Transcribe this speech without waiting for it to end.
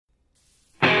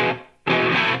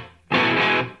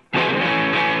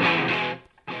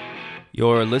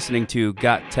You're listening to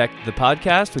Got Tech, the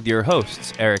podcast with your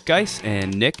hosts, Eric Guise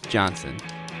and Nick Johnson.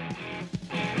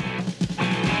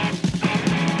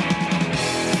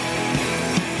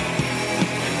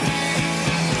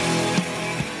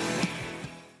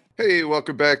 Hey,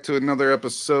 welcome back to another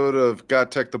episode of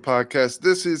Got Tech, the podcast.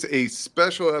 This is a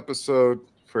special episode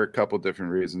for a couple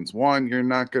different reasons. One, you're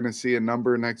not going to see a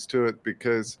number next to it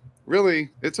because really,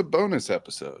 it's a bonus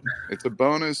episode. It's a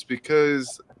bonus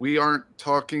because we aren't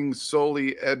talking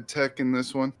solely ed tech in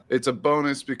this one. It's a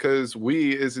bonus because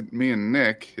we isn't me and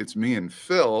Nick, it's me and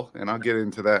Phil, and I'll get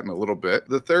into that in a little bit.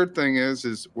 The third thing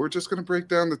is we're just going to break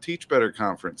down the Teach Better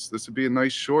conference. This would be a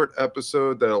nice short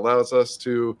episode that allows us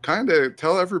to kind of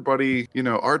tell everybody,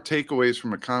 our takeaways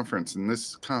from a conference. And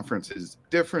this conference is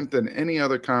different than any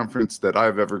other conference that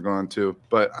I've ever gone to.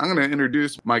 But I'm going to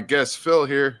introduce my guest, Phil,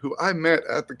 here, who I met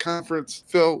at the conference.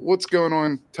 Phil, what's going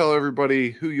on? Tell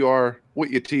everybody who you are, what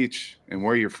you teach, and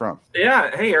where you're from.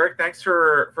 Yeah. Hey, Eric. Thanks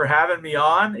for having me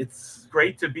on. It's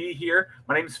great to be here.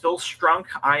 My name is Phil Strunk.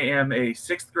 I am a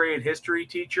 6th grade history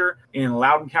teacher in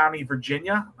Loudoun County,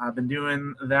 Virginia. I've been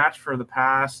doing that for the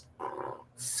past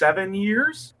 7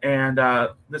 years. And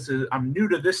I'm new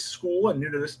to this school and new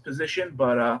to this position,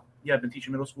 but I've been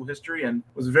teaching middle school history and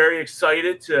was very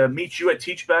excited to meet you at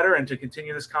Teach Better and to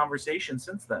continue this conversation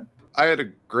since then. I had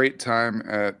a great time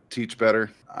at Teach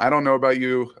Better. I don't know about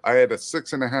you. I had a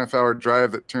 6.5-hour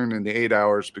drive that turned into 8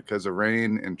 hours because of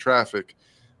rain and traffic,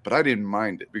 but I didn't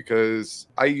mind it because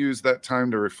I used that time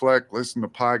to reflect, listen to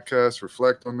podcasts,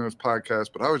 reflect on those podcasts,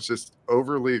 but I was just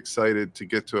overly excited to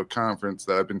get to a conference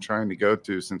that I've been trying to go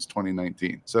to since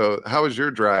 2019. So how was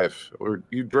your drive? Or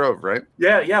you drove, right?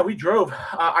 Yeah, we drove.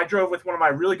 I drove with one of my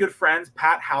really good friends,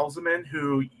 Pat Hauselman,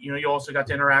 who you also got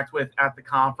to interact with at the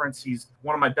conference. He's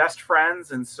one of my best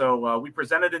friends, and so we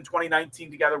presented in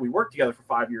 2019 together. We worked together for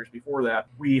 5 years before that.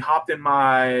 We hopped in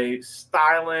my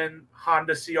styling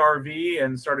Honda CR-V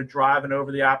and started driving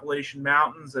over the Appalachian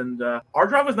Mountains, and our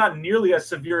drive was not nearly as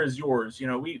severe as yours.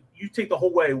 You take the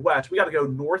whole way west. We got to go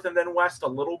north and then west a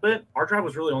little bit. Our drive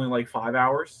was really only like 5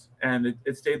 hours, and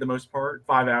it stayed the most part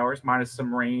 5 hours minus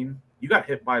some rain. You got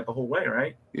hit by it the whole way,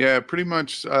 right? Yeah, pretty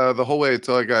much the whole way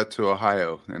until I got to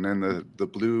Ohio. And then the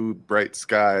blue, bright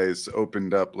skies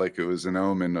opened up like it was an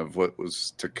omen of what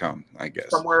was to come, I guess.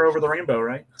 Somewhere over the rainbow,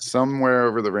 right? Somewhere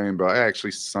over the rainbow. I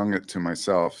actually sung it to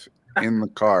myself in the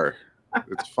car.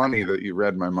 It's funny that you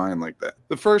read my mind like that.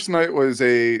 The first night was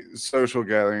a social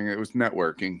gathering. It was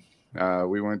networking.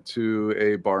 We went to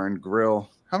a bar and grill.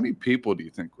 How many people do you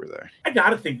think were there? I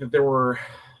got to think that there were,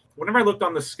 whenever I looked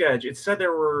on the schedule, it said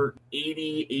there were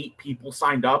 88 people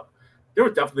signed up. There were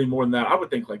definitely more than that. I would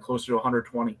think like closer to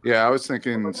 120. Yeah, I was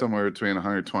thinking somewhere between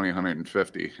 120,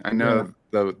 150. I know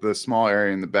the small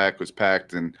area in the back was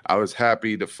packed, and I was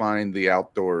happy to find the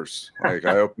outdoors. Like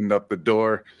I opened up the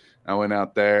door, I went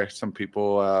out there. Some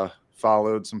people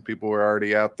followed. Some people were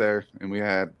already out there, and we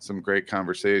had some great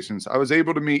conversations. I was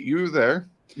able to meet you there.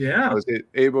 Yeah. I was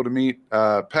able to meet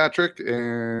Patrick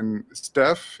and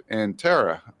Steph and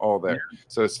Tara all there. Yeah.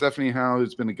 So Stephanie Howe,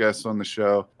 who's been a guest on the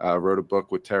show, wrote a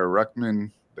book with Tara Ruckman.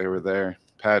 They were there.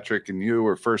 Patrick and you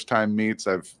were first-time meets.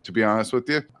 To be honest with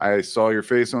you, I saw your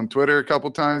face on Twitter a couple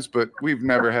times, but we've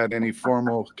never had any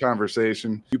formal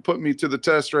conversation. You put me to the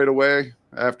test right away.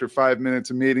 After 5 minutes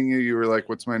of meeting you, you were like,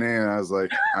 "What's my name?" And I was like,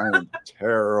 "I am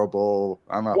terrible.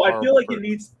 I'm a." Well, I feel like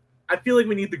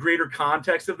we need the greater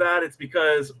context of that. It's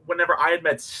because whenever I had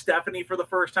met Stephanie for the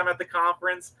first time at the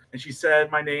conference, and she said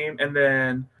my name, and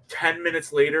then 10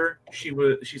 minutes later, she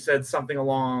said something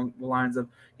along the lines of,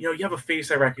 you have a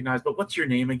face I recognize, but what's your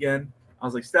name again? I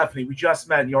was like, Stephanie, we just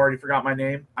met and you already forgot my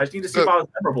name. I just need to see if I was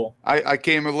memorable. I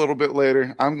came a little bit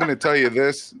later. I'm going to tell you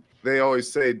this. They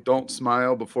always say, don't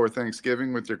smile before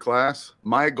Thanksgiving with your class.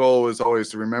 My goal is always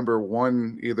to remember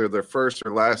either their first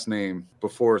or last name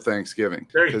before Thanksgiving.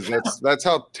 Because that's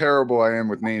how terrible I am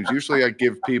with names. Usually I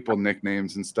give people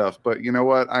nicknames and stuff. But you know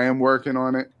what? I am working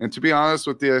on it. And to be honest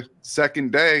with you,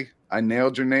 second day, I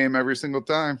nailed your name every single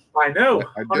time. I know.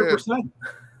 I did. 100%.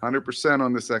 100%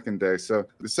 on the second day. So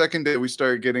the second day, we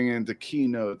started getting into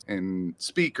keynotes and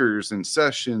speakers and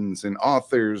sessions and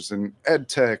authors and ed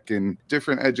tech and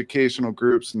different educational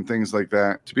groups and things like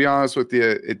that. To be honest with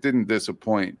you, it didn't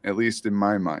disappoint, at least in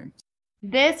my mind.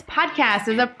 This podcast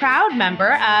is a proud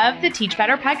member of the Teach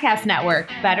Better Podcast Network.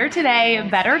 Better today,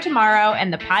 better tomorrow,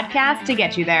 and the podcast to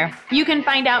get you there. You can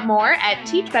find out more at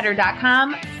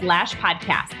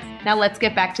teachbetter.com/podcasts. Now let's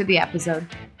get back to the episode.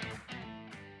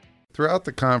 Throughout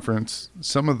the conference,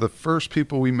 some of the first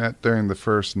people we met during the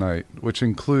first night, which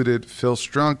included Phil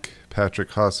Strunk, Patrick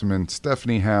Hauselman,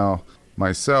 Stephanie Howe,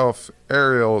 myself,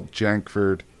 Ariel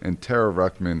Jankford, and Tara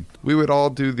Ruckman. We would all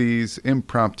do these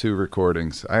impromptu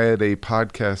recordings. I had a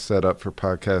podcast set up for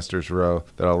Podcasters Row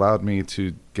that allowed me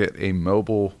to get a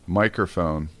mobile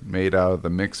microphone made out of the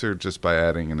mixer just by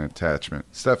adding an attachment.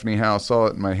 Stephanie Howe saw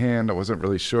it in my hand. I wasn't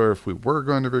really sure if we were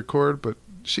going to record, but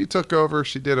she took over.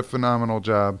 She did a phenomenal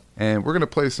job. And we're going to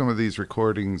play some of these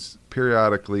recordings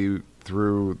periodically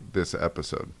through this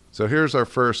episode. So here's our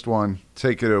first one.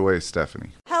 Take it away,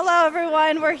 Stephanie. Hello,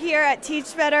 everyone. We're here at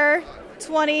Teach Better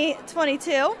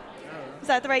 2022. Is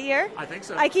that the right year? I think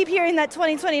so. I keep hearing that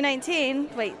 2019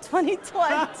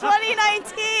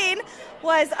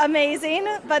 was amazing,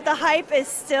 but the hype is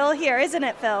still here, isn't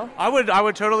it, Phil? I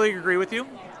would totally agree with you.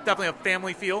 Definitely a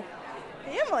family feel.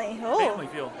 Family? Oh. Family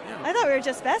feel, yeah. I thought we were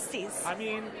just besties. I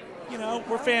mean,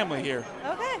 we're family here.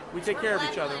 Okay. We take care of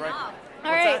each other, right?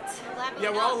 All right.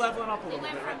 Yeah, we're all leveling up a little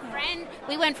bit.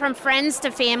 We went from friends to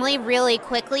family really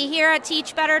quickly here at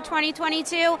Teach Better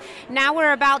 2022. Now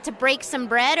we're about to break some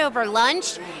bread over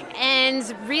lunch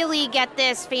and really get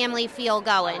this family feel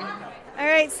going. All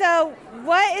right, so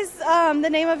what is the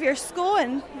name of your school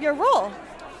and your role?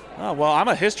 Oh, well, I'm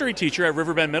a history teacher at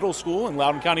Riverbend Middle School in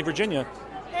Loudoun County, Virginia.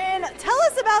 And tell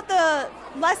us about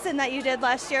the lesson that you did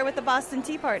last year with the Boston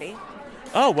Tea Party.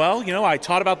 Oh, well, I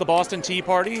taught about the Boston Tea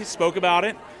Party, spoke about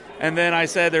it, and then I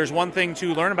said there's one thing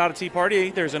to learn about a tea party,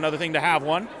 there's another thing to have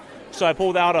one. So I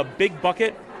pulled out a big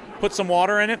bucket, put some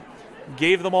water in it,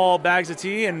 gave them all bags of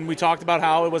tea, and we talked about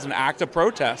how it was an act of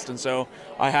protest. And so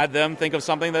I had them think of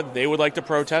something that they would like to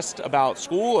protest about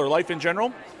school or life in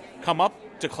general, come up,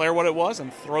 declare what it was,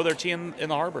 and throw their tea in the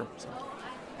harbor. So.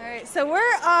 All right, so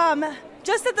we're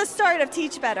just at the start of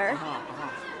Teach Better,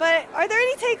 but are there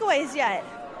any takeaways yet?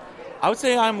 I would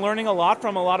say I'm learning a lot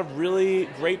from a lot of really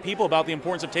great people about the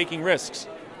importance of taking risks.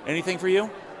 Anything for you?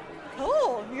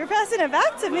 Cool. You're passing it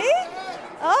back to me?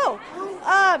 Oh,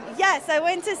 yes, I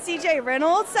went to CJ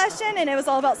Reynolds' session, and it was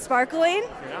all about sparkling.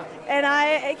 Yeah. And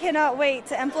I cannot wait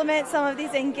to implement some of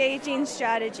these engaging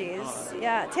strategies.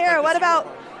 Yeah. Tara, what about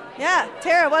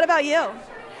you?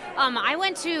 I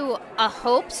went to a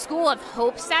School of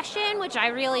Hope session, which I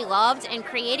really loved, and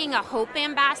creating a Hope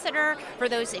ambassador for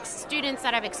those students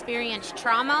that have experienced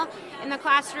trauma in the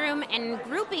classroom and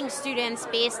grouping students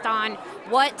based on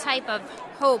what type of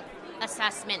hope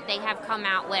assessment they have come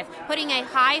out with, putting a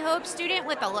high hope student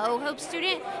with a low hope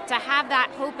student to have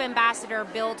that Hope ambassador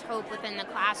build hope within the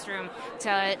classroom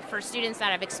for students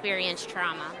that have experienced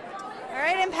trauma. All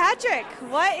right, and Patrick,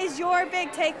 what is your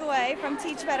big takeaway from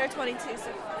Teach Better 22?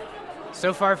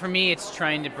 So far for me, it's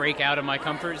trying to break out of my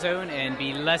comfort zone and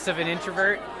be less of an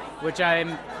introvert, which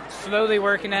I'm slowly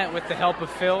working at with the help of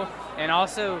Phil, and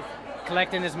also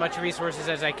collecting as much resources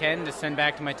as I can to send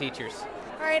back to my teachers.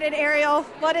 All right, and Ariel,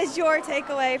 what is your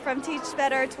takeaway from Teach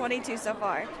Better 22 so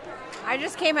far? I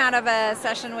just came out of a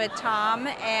session with Tom,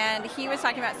 and he was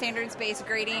talking about standards-based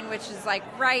grading, which is like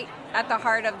right at the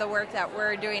heart of the work that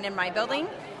we're doing in my building.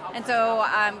 And so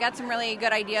got some really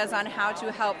good ideas on how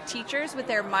to help teachers with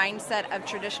their mindset of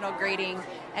traditional grading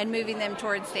and moving them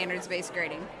towards standards-based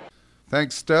grading.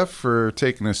 Thanks, Steph, for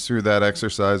taking us through that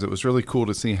exercise. It was really cool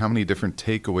to see how many different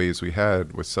takeaways we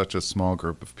had with such a small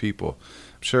group of people.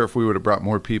 I'm sure if we would have brought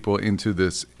more people into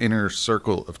this inner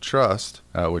circle of trust,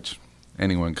 which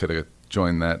anyone could have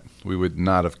joined that, we would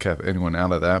not have kept anyone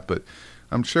out of that, but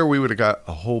I'm sure we would have got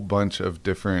a whole bunch of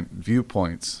different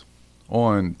viewpoints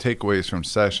on takeaways from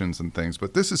sessions and things,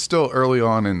 but this is still early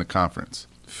on in the conference.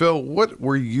 Phil, what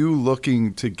were you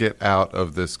looking to get out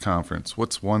of this conference?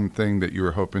 What's one thing that you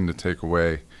were hoping to take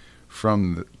away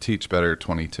from the Teach Better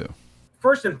 22?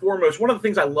 First and foremost, one of the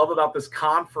things I love about this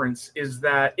conference is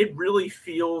that it really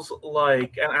feels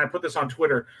like, and I put this on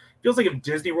Twitter, feels like if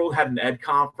Disney World had an ed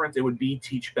conference, it would be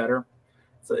Teach Better.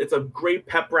 So it's a great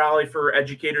pep rally for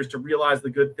educators to realize the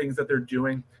good things that they're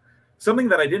doing. Something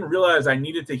that I didn't realize I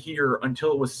needed to hear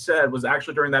until it was said was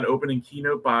actually during that opening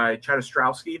keynote by Chad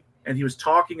Ostrowski. And he was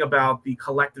talking about the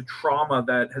collective trauma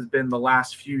that has been the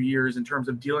last few years in terms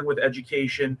of dealing with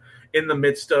education in the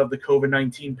midst of the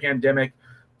COVID-19 pandemic,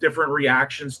 different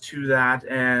reactions to that,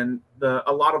 and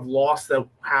a lot of loss that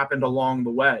happened along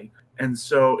the way. And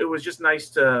so it was just nice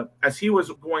to, as he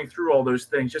was going through all those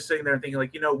things, just sitting there and thinking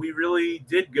like, we really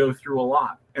did go through a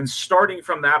lot. And starting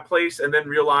from that place and then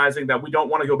realizing that we don't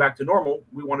want to go back to normal,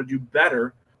 we want to do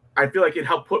better. I feel like it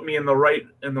helped put me in the right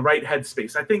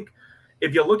headspace. I think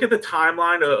if you look at the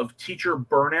timeline of teacher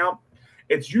burnout,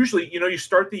 it's usually, you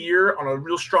start the year on a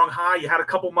real strong high. You had a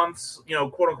couple months,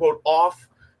 quote unquote off.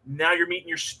 Now you're meeting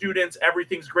your students.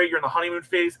 Everything's great. You're in the honeymoon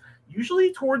phase.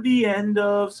 Usually toward the end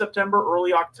of September,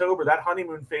 early October, that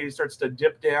honeymoon phase starts to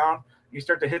dip down. You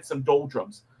start to hit some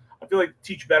doldrums. I feel like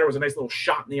Teach Better was a nice little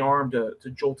shot in the arm to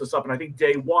jolt us up. And I think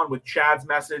day one with Chad's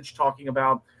message talking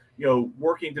about,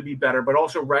 working to be better, but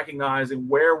also recognizing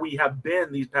where we have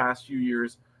been these past few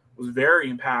years was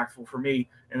very impactful for me.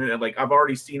 And like, I've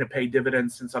already seen it pay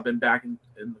dividends since I've been back in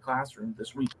the classroom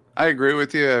this week. I agree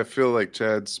with you. I feel like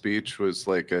Chad's speech was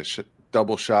like a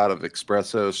double shot of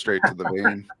espresso straight to the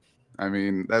vein. I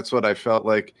mean, that's what I felt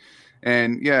like.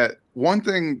 And yeah, one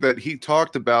thing that he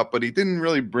talked about, but he didn't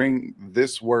really bring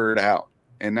this word out,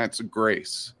 and that's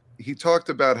grace. He talked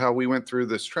about how we went through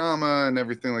this trauma and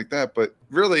everything like that, but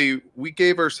really we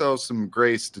gave ourselves some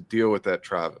grace to deal with that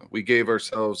trauma. We gave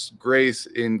ourselves grace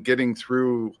in getting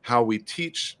through how we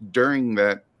teach during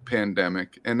that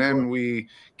pandemic. And then we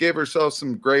gave ourselves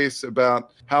some grace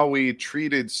about how we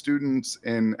treated students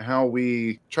and how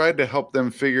we tried to help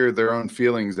them figure their own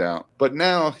feelings out. But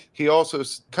now he also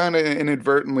kind of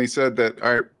inadvertently said that,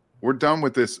 all right, we're done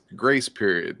with this grace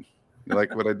period. You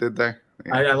like what I did there?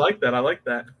 Yeah. I like that. I like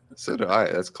that. So do I.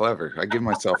 That's clever. I give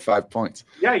myself 5 points.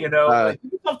 Yeah, give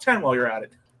yourself 10 while you're at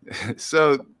it.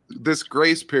 So this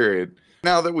grace period,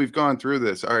 now that we've gone through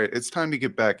this, all right, it's time to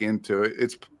get back into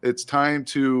it. It's time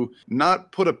to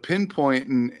not put a pinpoint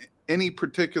in any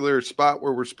particular spot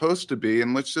where we're supposed to be,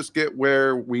 and let's just get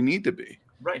where we need to be.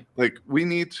 Right. Like, we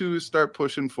need to start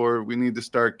pushing forward. We need to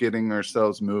start getting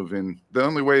ourselves moving. The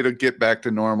only way to get back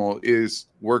to normal is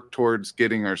work towards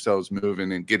getting ourselves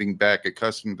moving and getting back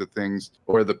accustomed to things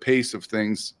or the pace of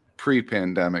things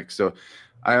pre-pandemic. So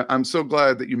I'm so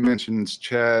glad that you mentioned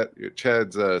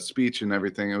Chad's speech and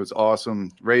everything. It was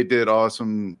awesome. Ray did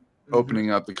awesome opening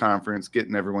up the conference,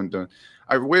 getting everyone done.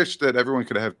 I wish that everyone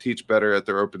could have Teach Better at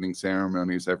their opening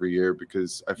ceremonies every year,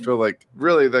 because I feel like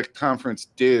really the conference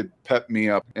did pep me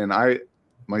up. And I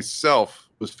myself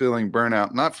was feeling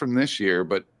burnout, not from this year,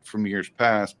 but from years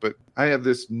past. But I have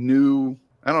this new,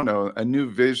 a new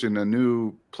vision, a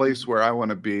new place where I want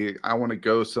to be. I want to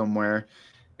go somewhere,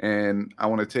 and I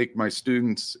want to take my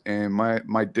students and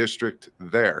my district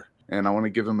there. And I want to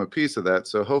give them a piece of that.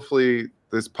 So hopefully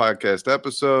this podcast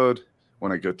episode,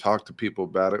 when I go talk to people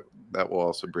about it, that will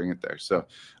also bring it there. So,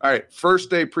 all right, first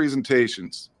day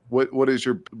presentations. What is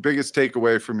your biggest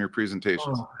takeaway from your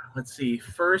presentations? Let's see.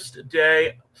 First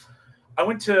day, I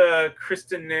went to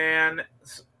Kristen Nann's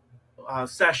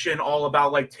session all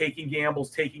about like taking gambles,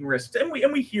 taking risks. And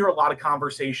we hear a lot of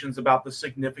conversations about the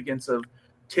significance of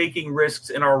taking risks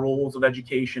in our roles of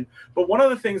education. But one of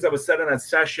the things that was said in that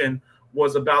session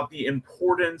was about the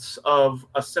importance of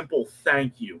a simple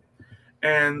thank you.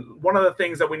 And one of the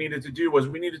things that we needed to do was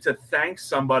we needed to thank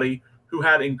somebody who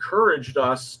had encouraged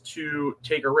us to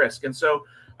take a risk. And so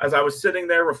as I was sitting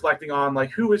there reflecting on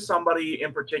like, who is somebody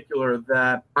in particular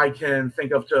that I can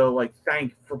think of to like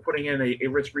thank for putting in a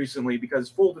risk recently, because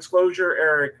full disclosure,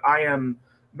 Eric, I am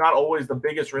not always the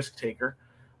biggest risk taker,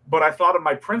 but I thought of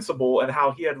my principal and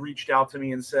how he had reached out to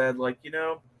me and said like,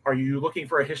 are you looking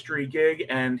for a history gig?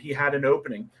 And he had an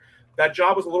opening. That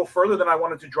job was a little further than I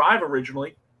wanted to drive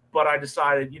originally, but I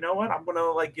decided, you know what, I'm going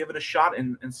to like give it a shot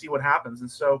and see what happens.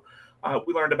 And so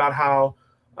we learned about how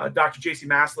Dr. J.C.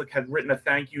 Maslick had written a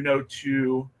thank you note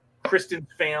to Kristen's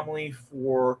family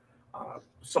for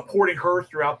supporting her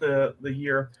throughout the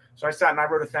year. So I sat and I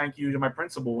wrote a thank you to my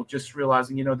principal, just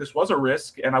realizing, this was a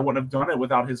risk and I wouldn't have done it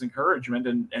without his encouragement.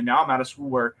 And now I'm at a school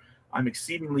where I'm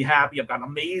exceedingly happy. I've got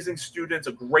amazing students,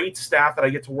 a great staff that I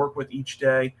get to work with each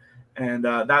day. And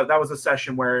that was a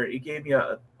session where it gave me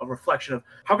a reflection of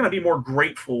how can I be more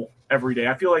grateful every day?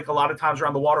 I feel like a lot of times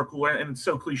around the water cooler, and it's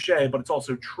so cliche, but it's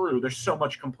also true, there's so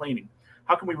much complaining.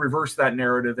 How can we reverse that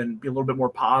narrative and be a little bit more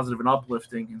positive and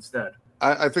uplifting instead?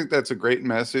 I think that's a great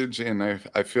message, and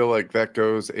I feel like that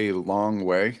goes a long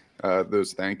way,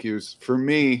 those thank yous. For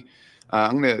me,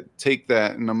 I'm going to take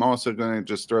that, and I'm also going to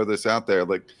just throw this out there.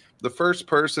 Like, the first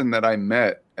person that I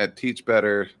met at Teach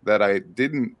Better that I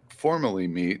didn't formally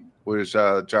meet was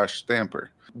Josh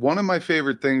Stamper. One of my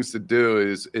favorite things to do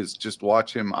is just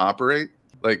watch him operate.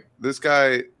 Like, this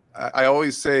guy, I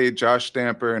always say Josh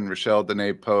Stamper and Rochelle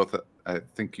Danae Poth. I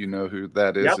think you know who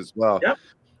that is as well. Yep.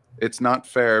 It's not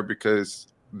fair because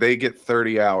they get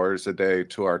 30 hours a day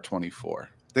to our 24.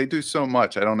 They do so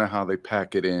much. I don't know how they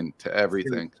pack it in to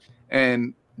everything.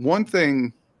 And one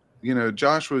thing,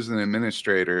 Josh was an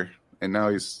administrator and now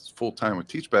he's full-time with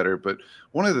Teach Better. But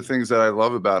one of the things that I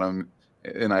love about him,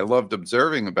 and I loved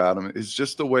observing about him, is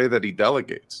just the way that he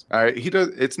delegates. All right,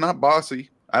 it's not bossy.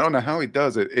 I don't know how he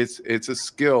does it. It's a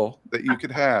skill that you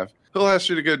could have. He'll ask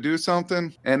you to go do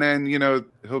something, and then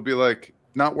he'll be like,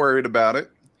 not worried about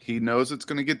it. He knows it's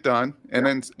going to get done, and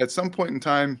then at some point in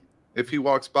time, if he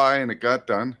walks by and it got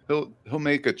done, he'll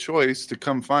make a choice to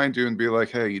come find you and be like,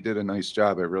 hey, you did a nice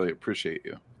job. I really appreciate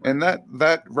you. And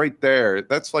that right there,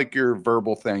 that's like your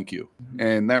verbal thank you.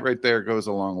 And that right there goes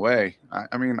a long way.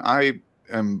 I mean, I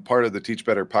am part of the Teach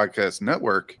Better Podcast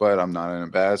Network, but I'm not an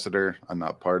ambassador. I'm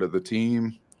not part of the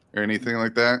team or anything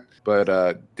like that.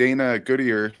 But Dana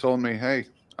Goodyear told me, hey,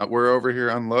 we're over here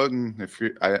unloading.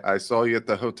 I saw you at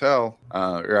the hotel,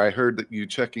 or I heard that you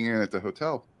checking in at the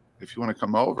hotel. If you want to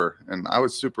come over. And I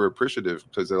was super appreciative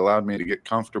because it allowed me to get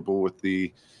comfortable with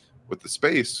the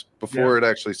space before it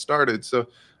actually started. So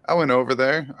I went over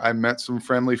there. I met some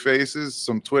friendly faces,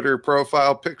 some Twitter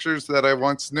profile pictures that I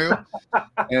once knew.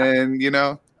 And,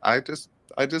 I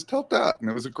just helped out, and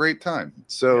it was a great time.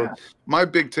 So my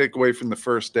big takeaway from the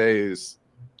first day is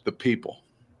the people.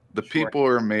 The people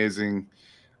are amazing.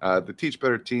 The Teach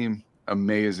Better team,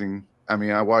 amazing. I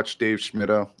mean, I watched Dave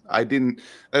Schmittou.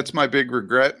 That's my big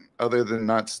regret, other than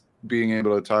not being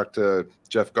able to talk to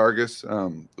Jeff Gargis.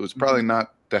 It was probably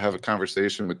not to have a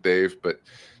conversation with Dave, but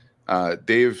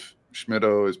Dave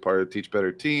Schmittou is part of the Teach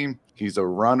Better team. He's a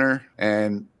runner,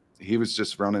 and he was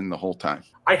just running the whole time.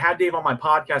 I had Dave on my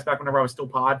podcast back whenever I was still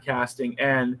podcasting,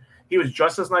 and he was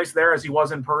just as nice there as he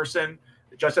was in person,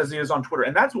 just as he is on Twitter.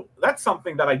 And that's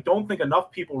something that I don't think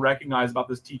enough people recognize about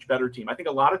this Teach Better team. I think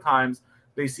a lot of times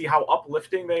they see how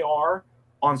uplifting they are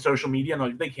on social media, and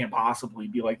like, they can't possibly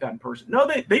be like that in person. No,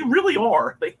 they really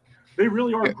are. They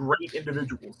really are great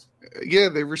individuals. Yeah,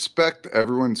 they respect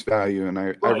everyone's value, and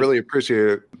I really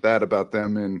appreciate that about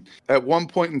them. And at one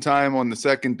point in time on the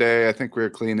second day, I think we were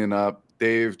cleaning up.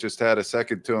 Dave just had a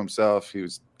second to himself. He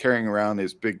was carrying around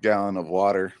his big gallon of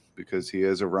water because he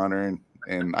is a runner,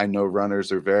 and I know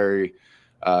runners are very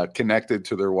connected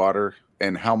to their water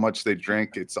and how much they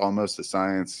drink. It's almost a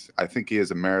science. I think he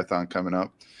has a marathon coming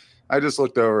up. I just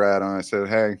looked over at him. I said,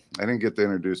 hey, I didn't get to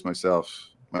introduce myself.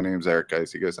 My name's Eric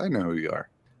Guise. He goes, I know who you are.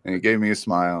 And he gave me a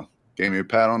smile, gave me a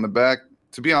pat on the back.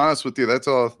 To be honest with you, that's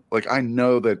all. Like, I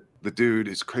know that the dude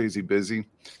is crazy busy,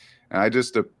 and I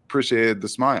just appreciated the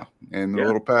smile and the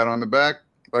little pat on the back.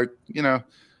 Like,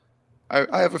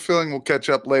 I have a feeling we'll catch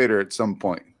up later at some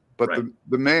point. But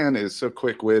the man is so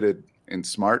quick-witted and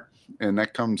smart, and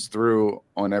that comes through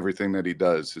on everything that he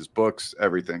does, his books,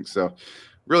 everything. So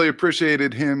really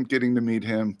appreciated him, getting to meet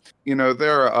him.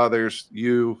 There are others,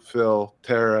 you, Phil,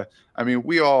 Tara. I mean,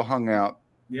 we all hung out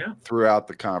throughout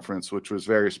the conference, which was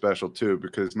very special too,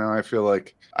 because now I feel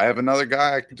like I have another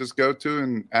guy I can just go to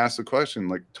and ask a question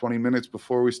like 20 minutes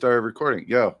before we started recording.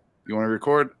 Yo, you want to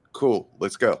record? Cool,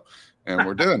 let's go. And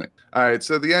we're doing it. All right,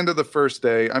 so the end of the first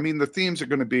day, I mean, the themes are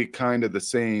going to be kind of the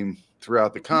same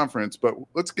throughout the conference, but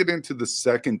let's get into the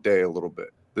second day a little bit.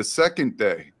 The second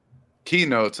day,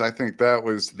 keynotes, I think that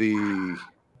was the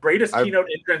greatest keynote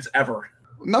entrance ever.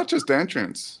 Not just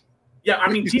entrance. Yeah,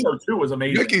 I mean, keynote 2 was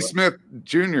amazing. Mickey Smith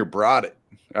Jr. brought it.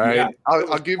 All right. Yeah,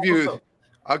 I'll give you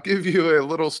a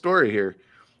little story here.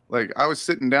 Like, I was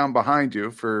sitting down behind you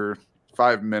for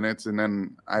 5 minutes, and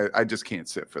then I just can't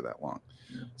sit for that long.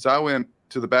 Yeah. So I went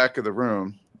to the back of the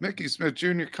room. Mickey Smith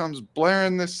Jr. comes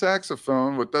blaring this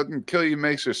saxophone. What doesn't kill you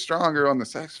makes you stronger on the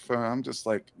saxophone. I'm just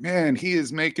like, man, he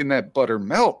is making that butter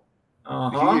melt.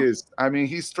 He is. I mean,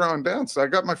 he's throwing down. So I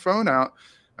got my phone out.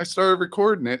 I started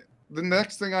recording it. The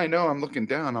next thing I know, I'm looking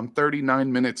down. I'm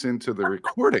 39 minutes into the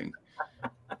recording.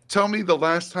 Tell me the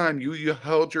last time you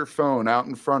held your phone out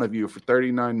in front of you for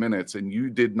 39 minutes and you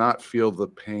did not feel the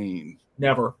pain.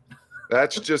 Never.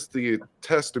 That's just the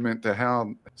testament to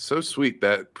how so sweet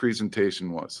that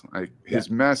presentation was. His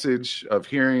message of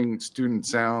hearing student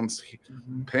sounds,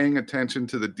 paying attention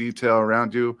to the detail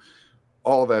around you,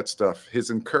 all that stuff. His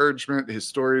encouragement, his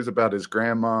stories about his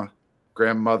grandmother.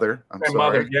 Grandmother.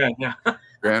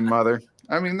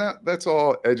 I mean, that's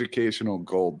all educational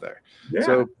gold there. Yeah.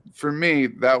 So for me,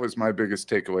 that was my biggest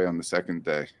takeaway on the second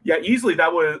day. Yeah, easily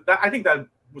I think that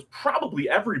was probably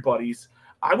everybody's.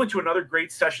 I went to another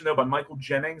great session, though, by Michael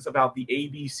Jennings about the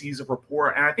ABCs of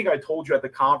rapport. And I think I told you at the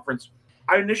conference,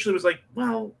 I initially was like,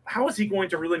 well, how is he going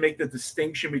to really make the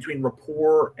distinction between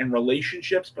rapport and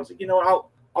relationships? But I was like,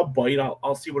 I'll bite.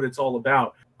 I'll see what it's all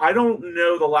about. I don't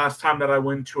know the last time that I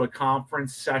went to a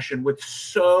conference session with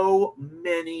so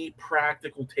many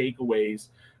practical takeaways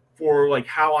for like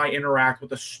how I interact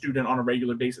with a student on a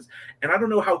regular basis. And I don't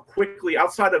know how quickly,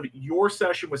 outside of your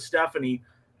session with Stephanie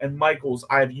and Michael's,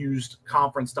 I've used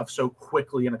conference stuff so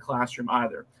quickly in a classroom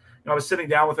either. I was sitting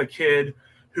down with a kid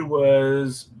who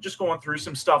was just going through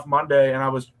some stuff Monday, and I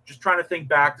was just trying to think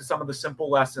back to some of the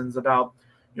simple lessons about,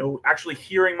 actually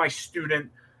hearing my student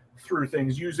through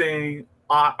things, using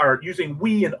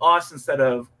we and us instead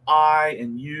of I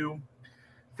and you.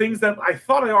 Things that I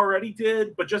thought I already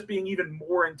did, but just being even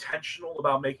more intentional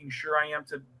about making sure I am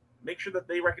to make sure that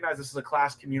they recognize this is a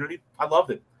class community. I loved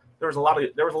it. there was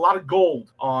a lot of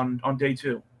gold on day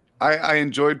 2. I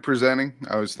enjoyed presenting.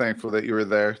 I was thankful that you were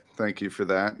there. Thank you for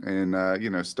that.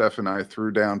 And, Steph and I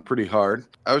threw down pretty hard.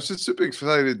 I was just super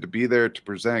excited to be there to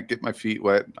present, get my feet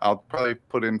wet. I'll probably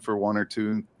put in for 1 or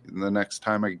 2 the next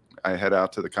time I head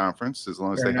out to the conference, as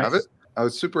long as they have it. I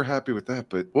was super happy with that.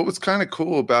 But what was kind of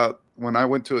cool about when I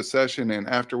went to a session and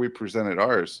after we presented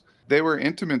ours, they were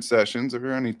intimate sessions. There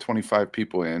were only 25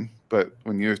 people in. But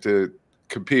when you have to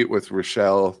compete with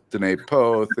Rochelle, Danae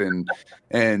Poth,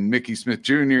 and Mickey Smith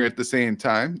Jr. at the same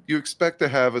time, you expect to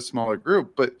have a smaller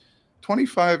group, but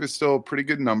 25 is still a pretty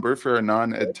good number for a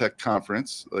non-ed tech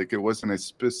conference. Like, it wasn't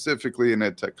specifically an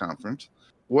ed tech conference.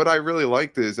 What I really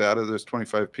liked is out of those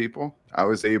 25 people, I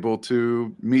was able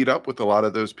to meet up with a lot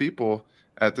of those people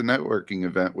at the networking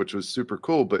event, which was super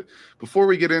cool. But before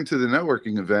we get into the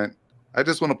networking event, I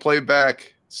just want to play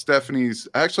back Stephanie's,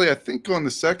 actually, I think on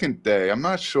the second day, I'm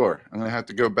not sure. I'm going to have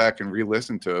to go back and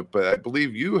re-listen to it, but I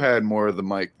believe you had more of the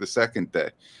mic the second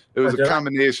day. It was a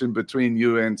combination between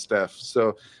you and Steph.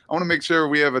 So I want to make sure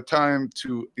we have a time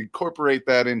to incorporate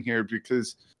that in here,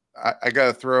 because I got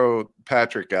to throw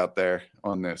Patrick out there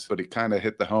on this, but he kind of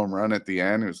hit the home run at the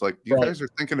end. It was like, you guys are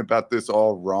thinking about this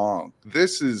all wrong.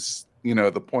 This is,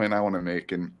 the point I want to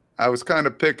make. And I was kind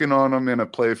of picking on him in a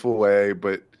playful way,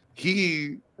 but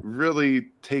he really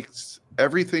takes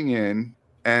everything in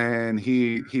and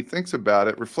he thinks about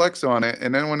it, reflects on it,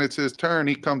 and then when it's his turn,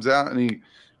 he comes out and he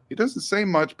doesn't say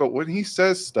much, but when he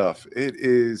says stuff, it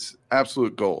is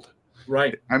absolute gold.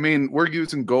 Right. I mean, we're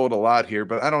using gold a lot here,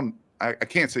 but I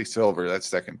can't say silver. That's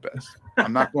second best.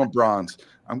 I'm not going bronze.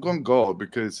 I'm going gold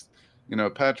because,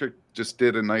 Patrick just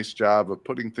did a nice job of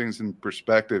putting things in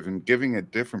perspective and giving a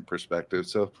different perspective.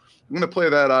 So I'm going to play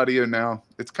that audio now.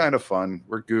 It's kind of fun.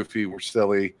 We're goofy. We're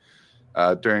silly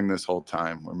during this whole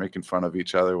time. We're making fun of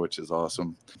each other, which is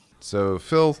awesome. So,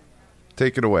 Phil,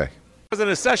 take it away. I was in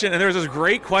a session, and there was this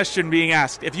great question being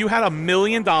asked. If you had $1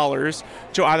 million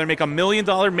to either make $1 million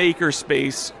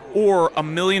makerspace or $1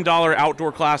 million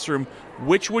outdoor classroom,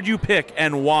 which would you pick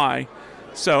and why?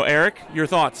 So, Eric, your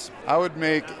thoughts? I would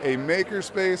make a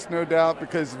makerspace, no doubt,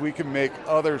 because we can make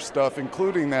other stuff,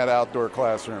 including that outdoor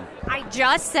classroom. I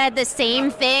just said the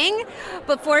same thing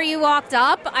before you walked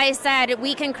up. I said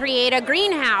we can create a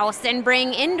greenhouse and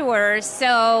bring indoors.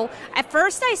 So at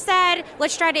first I said,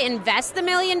 let's try to invest the $1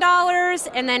 million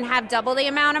and then have double the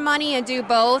amount of money and do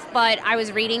both. But I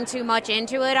was reading too much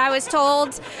into it, I was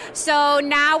told. So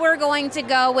now we're going to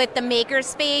go with the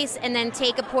makerspace and then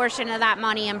take a portion of that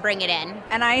money and bring it in.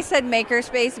 And I said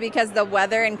makerspace because the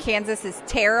weather in Kansas is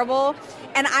terrible.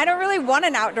 And I don't really want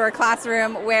an outdoor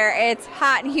classroom where it's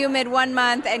hot and humid one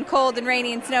month and cold and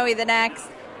rainy and snowy the next,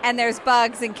 and there's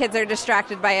bugs and kids are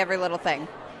distracted by every little thing.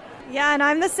 Yeah, and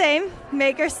I'm the same.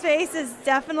 Makerspace is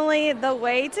definitely the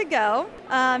way to go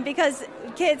because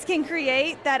kids can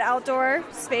create that outdoor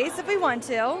space if we want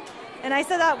to. And I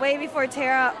said that way before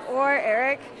Tara or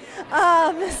Eric.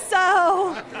 But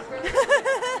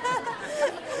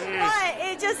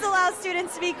it just allows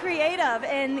students to be creative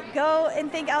and go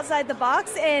and think outside the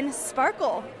box and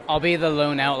sparkle. I'll be the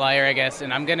lone outlier, I guess,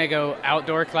 and I'm going to go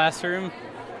outdoor classroom,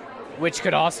 which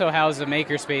could also house a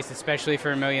makerspace, especially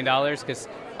for $1 million, because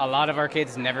a lot of our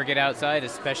kids never get outside,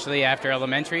 especially after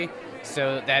elementary.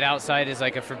 So that outside is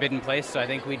like a forbidden place, so I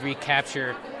think we'd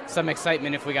recapture some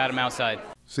excitement if we got them outside.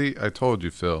 See, I told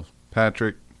you, Phil.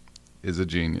 Patrick is a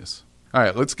genius. All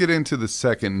right, let's get into the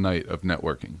second night of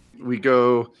networking. We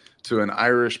go to an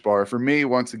Irish bar. For me,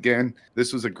 once again,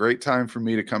 this was a great time for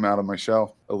me to come out of my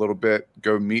shell a little bit,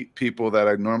 go meet people that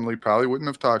I normally probably wouldn't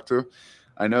have talked to.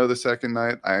 I know the second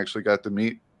night I actually got to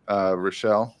meet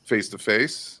Rochelle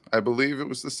face-to-face. I believe it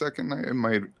was the second night.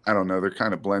 I don't know. They're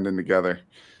kind of blending together.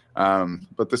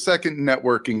 But the second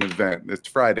networking event, it's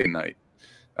Friday night.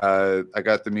 I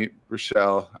got to meet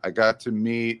Rochelle. I got to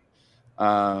meet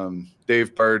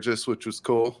Dave Burgess, which was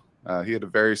cool. He had a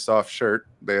very soft shirt.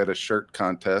 They had a shirt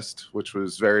contest, which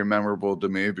was very memorable to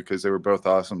me because they were both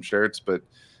awesome shirts, but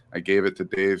I gave it to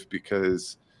Dave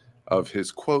because of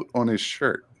his quote on his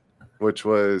shirt, which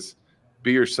was,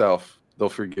 "Be yourself, they'll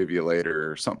forgive you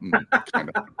later," or something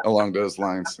kind of along those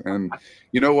lines. And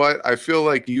you know what? I feel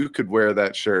like you could wear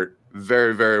that shirt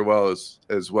very, very well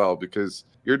as well, because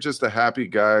you're just a happy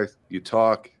guy. You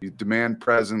talk, you demand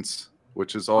presence,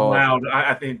 which is all loud.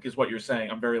 I think is what you're saying.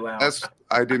 I'm very loud.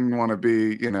 I didn't want to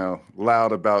be,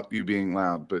 loud about you being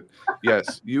loud, but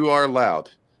yes, you are loud,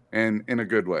 and in a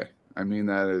good way. I mean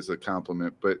that as a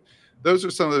compliment. But those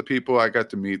are some of the people I got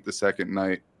to meet the second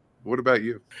night. What about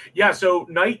you? Yeah, so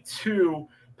night 2,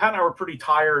 Pat and I were pretty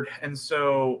tired, and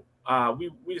so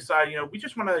we decided, we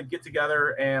just want to get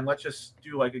together and let's just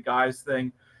do like a guys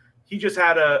thing. he just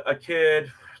had a kid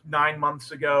 9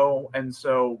 months ago. And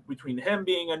so between him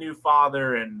being a new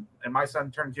father and my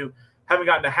son turned 2, haven't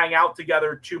gotten to hang out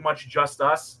together too much, just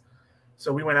us.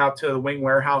 So we went out to the Wing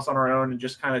Warehouse on our own and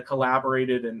just kind of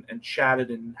collaborated and chatted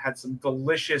and had some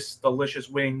delicious, delicious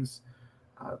wings.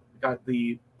 Got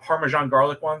the Parmesan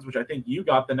garlic ones, which I think you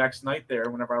got the next night there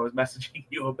whenever I was messaging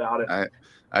you about it.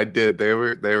 I did. They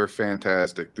were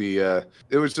fantastic.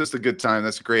 It was just a good time.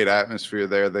 That's a great atmosphere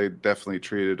there. They definitely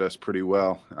treated us pretty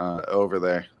well over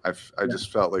there. I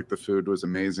just felt like the food was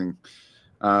amazing.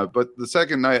 But the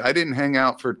second night, I didn't hang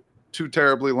out for too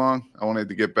terribly long. I wanted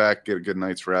to get back, get a good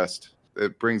night's rest.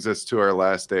 It brings us to our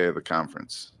last day of the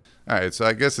conference. All right, so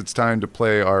I guess it's time to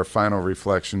play our final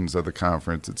reflections of the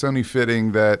conference. It's only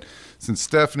fitting that since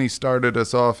Stephanie started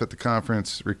us off at the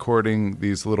conference recording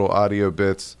these little audio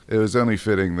bits, it was only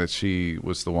fitting that she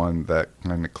was the one that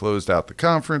kind of closed out the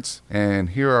conference. And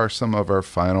here are some of our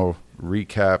final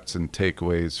recaps and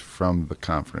takeaways from the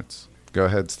conference. Go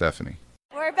ahead, Stephanie.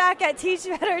 We're back at Teach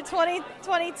Better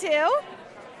 2022.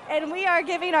 And we are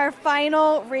giving our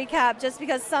final recap just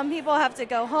because some people have to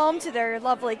go home to their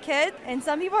lovely kid and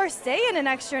some people are staying an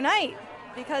extra night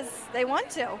because they want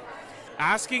to.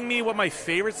 Asking me what my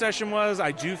favorite session was,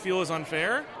 I do feel is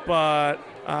unfair, but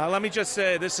let me just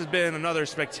say this has been another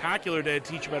spectacular day at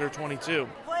Teach Better 22.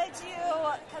 Would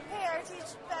you compare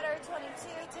Teach Better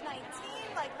 22 to 19?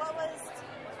 Like, what was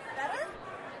better?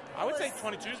 I would say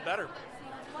 22 is better.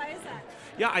 Why is that?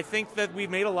 Yeah, I think that we've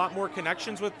made a lot more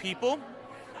connections with people.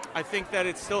 I think that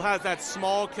it still has that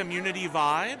small community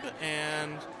vibe,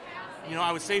 and, you know,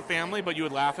 I would say family, but you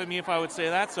would laugh at me if I would say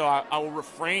that, so I will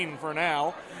refrain for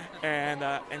now and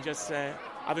just say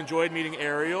I've enjoyed meeting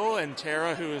Ariel and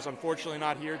Tara, who is unfortunately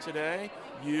not here today,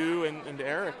 you and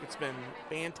Eric. It's been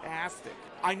fantastic.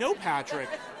 I know Patrick.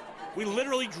 We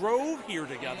literally drove here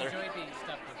together. Did you enjoy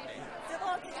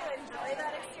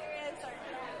that experience? Or?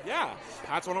 Yeah,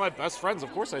 Pat's one of my best friends.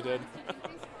 Of course I did. All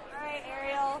right,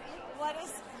 Ariel, what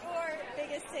is your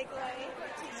biggest takeaway from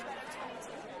Teach Better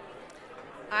 22?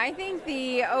 I think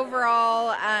the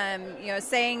overall,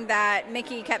 saying that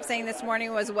Mickey kept saying this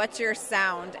morning was, what's your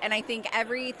sound? And I think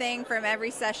everything from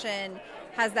every session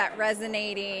has that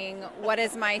resonating, what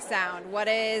is my sound? What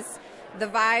is the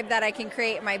vibe that I can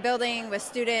create in my building with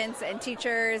students and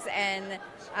teachers? And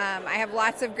I have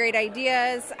lots of great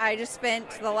ideas. I just spent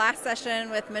the last session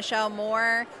with Michelle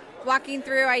Moore walking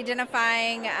through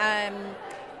identifying an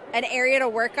area to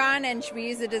work on, and we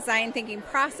use the design thinking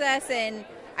process, and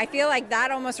I feel like that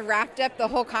almost wrapped up the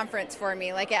whole conference for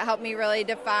me. Like, it helped me really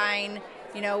define,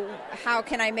 how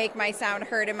can I make my sound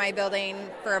heard in my building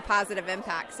for a positive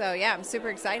impact. So yeah, I'm super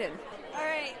excited. All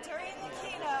right, during the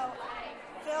keynote,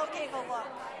 Phil gave a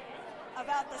look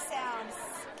about the sounds.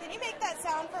 Can you make that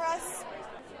sound for us?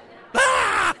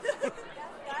 That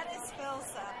is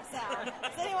Phil's sound.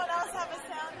 Does anyone else have a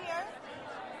sound here?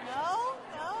 No?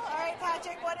 All right,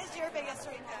 Patrick, what is your biggest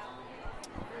recap?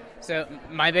 So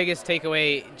my biggest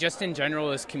takeaway just in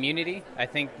general is community. I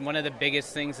think one of the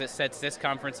biggest things that sets this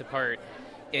conference apart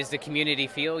is the community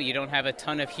feel. You don't have a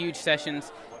ton of huge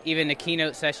sessions. Even the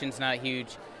keynote session's not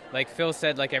huge. Like Phil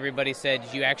said, like everybody said,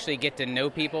 you actually get to know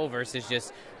people versus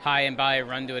just hi and bye,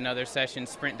 run to another session,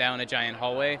 sprint down a giant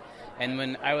hallway. And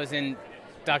when I was in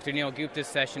Dr. Neil Gupta's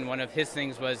session, one of his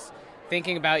things was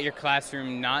thinking about your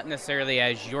classroom not necessarily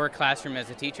as your classroom as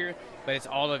a teacher, but it's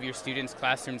all of your students'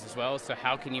 classrooms as well. So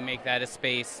how can you make that a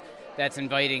space that's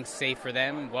inviting, safe for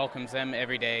them, welcomes them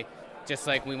every day, just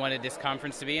like we wanted this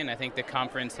conference to be, and I think the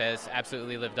conference has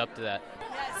absolutely lived up to that.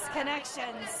 Yes,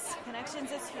 connections.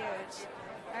 Connections is huge.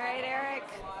 All right, Eric,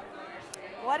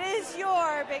 what is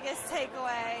your biggest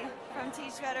takeaway from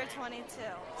Teach Better 22?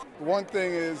 One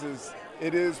thing is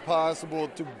it is possible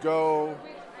to go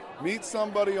meet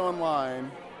somebody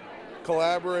online,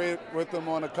 collaborate with them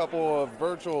on a couple of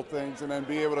virtual things, and then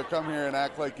be able to come here and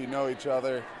act like you know each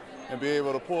other and be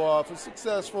able to pull off a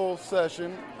successful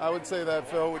session. I would say that,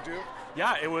 Phil, would you?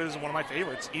 Yeah, it was one of my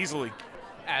favorites, easily.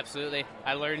 Absolutely.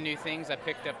 I learned new things, I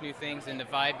picked up new things, and the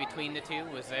vibe between the two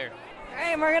was there. All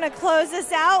right, and we're going to close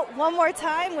this out one more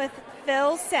time with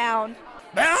Phil's sound.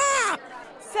 Ah!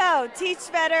 So,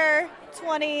 Teach Better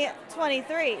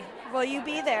 2023, will you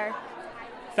be there?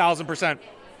 1,000%. I'm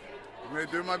going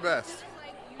to do my best.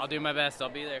 I'll do my best. I'll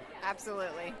be there.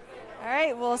 Absolutely. All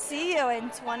right, we'll see you in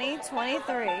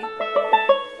 2023.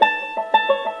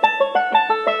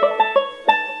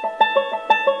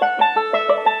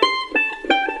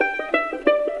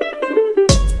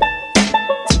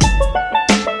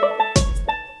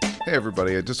 Hey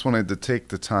everybody, I just wanted to take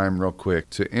the time real quick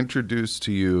to introduce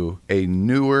to you a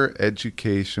newer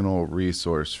educational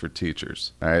resource for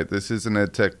teachers. All right, this is an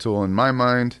ed tech tool in my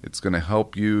mind. It's going to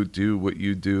help you do what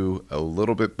you do a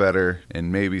little bit better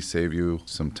and maybe save you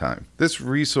some time. This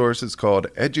resource is called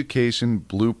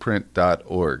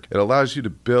educationblueprint.org. It allows you to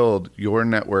build your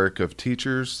network of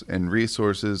teachers and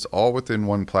resources all within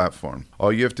one platform.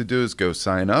 All you have to do is go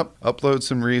sign up, upload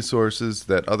some resources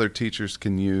that other teachers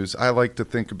can use. I like to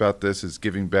think about this as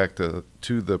giving back to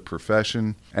the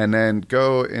profession, and then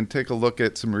go and take a look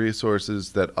at some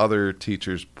resources that other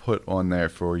teachers put on there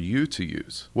for you to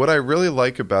use. What I really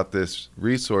like about this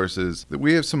resource is that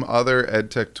we have some other ed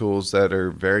tech tools that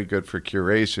are very good for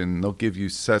curation. They'll give you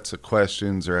sets of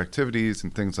questions or activities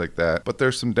and things like that, but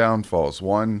there's some downfalls.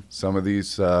 One, some of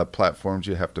these platforms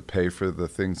you have to pay for the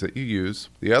things that you use.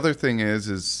 The other thing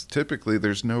is typically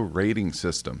there's no rating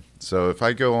system. So if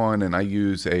I go on and I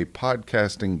use a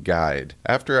podcasting guide,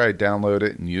 after I download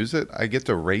it and use it, I get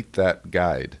to rate that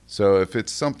guide. So if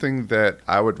it's something that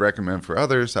I would recommend for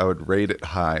others, I would rate it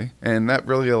high. And that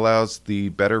really allows the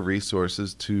better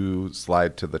resources to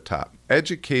slide to the top.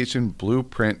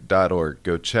 Educationblueprint.org.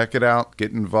 Go check it out.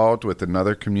 Get involved with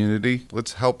another community.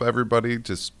 Let's help everybody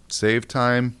just save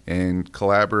time and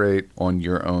collaborate on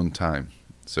your own time.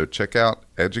 So check out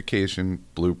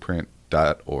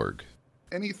educationblueprint.org.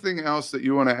 Anything else that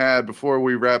you want to add before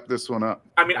we wrap this one up?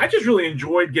 I mean, I just really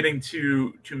enjoyed getting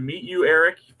to meet you,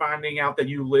 Eric, finding out that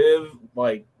you live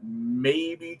like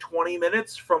maybe 20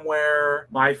 minutes from where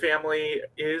my family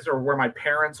is or where my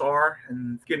parents are,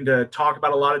 and getting to talk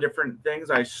about a lot of different things.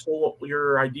 I stole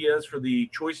your ideas for the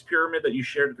choice pyramid that you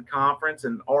shared at the conference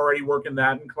and already working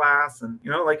that in class. And,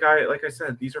 you know, like I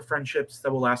said, these are friendships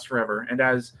that will last forever. And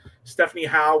as Stephanie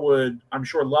Howe would, I'm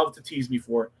sure, love to tease me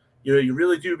for, you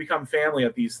really do become family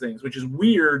at these things, which is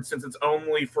weird since it's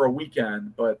only for a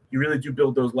weekend, but you really do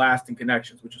build those lasting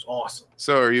connections, which is awesome.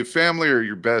 So are you family or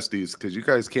your besties? Because you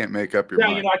guys can't make up your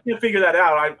mind. You know, I can't figure that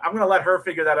out. I'm going to let her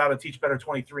figure that out at Teach Better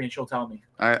 23, and she'll tell me.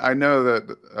 I know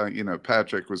that, you know,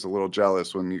 Patrick was a little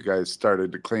jealous when you guys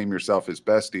started to claim yourself as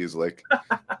besties. Like,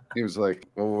 he was like,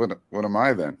 well, what am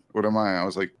I then? What am I? I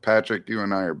was like, Patrick, you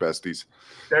and I are besties.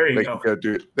 There you go.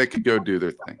 They could go do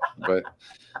their thing. But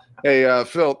hey,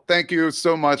 Phil, thank you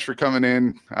so much for coming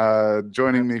in,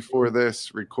 joining me for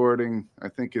this recording. I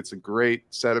think it's a great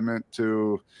sediment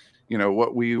to, you know,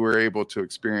 what we were able to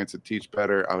experience at Teach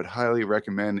Better. I would highly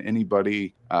recommend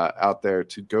anybody out there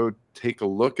to go take a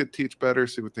look at Teach Better,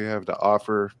 see what they have to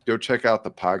offer. Go check out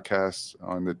the podcasts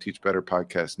on the Teach Better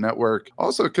Podcast Network.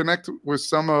 Also connect with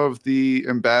some of the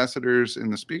ambassadors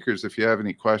and the speakers if you have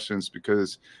any questions,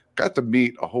 because I got to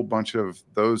meet a whole bunch of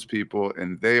those people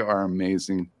and they are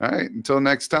amazing. All right, until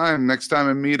next time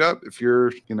I meet up, if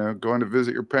you're, you know, going to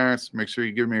visit your parents, make sure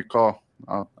you give me a call.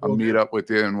 I'll meet up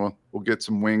with you and we'll get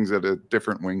some wings at a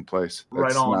different wing place.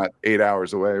 That's not 8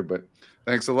 hours away, but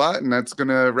thanks a lot. And that's going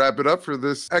to wrap it up for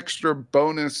this extra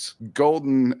bonus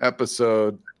golden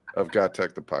episode of Got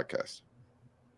Tech, the podcast.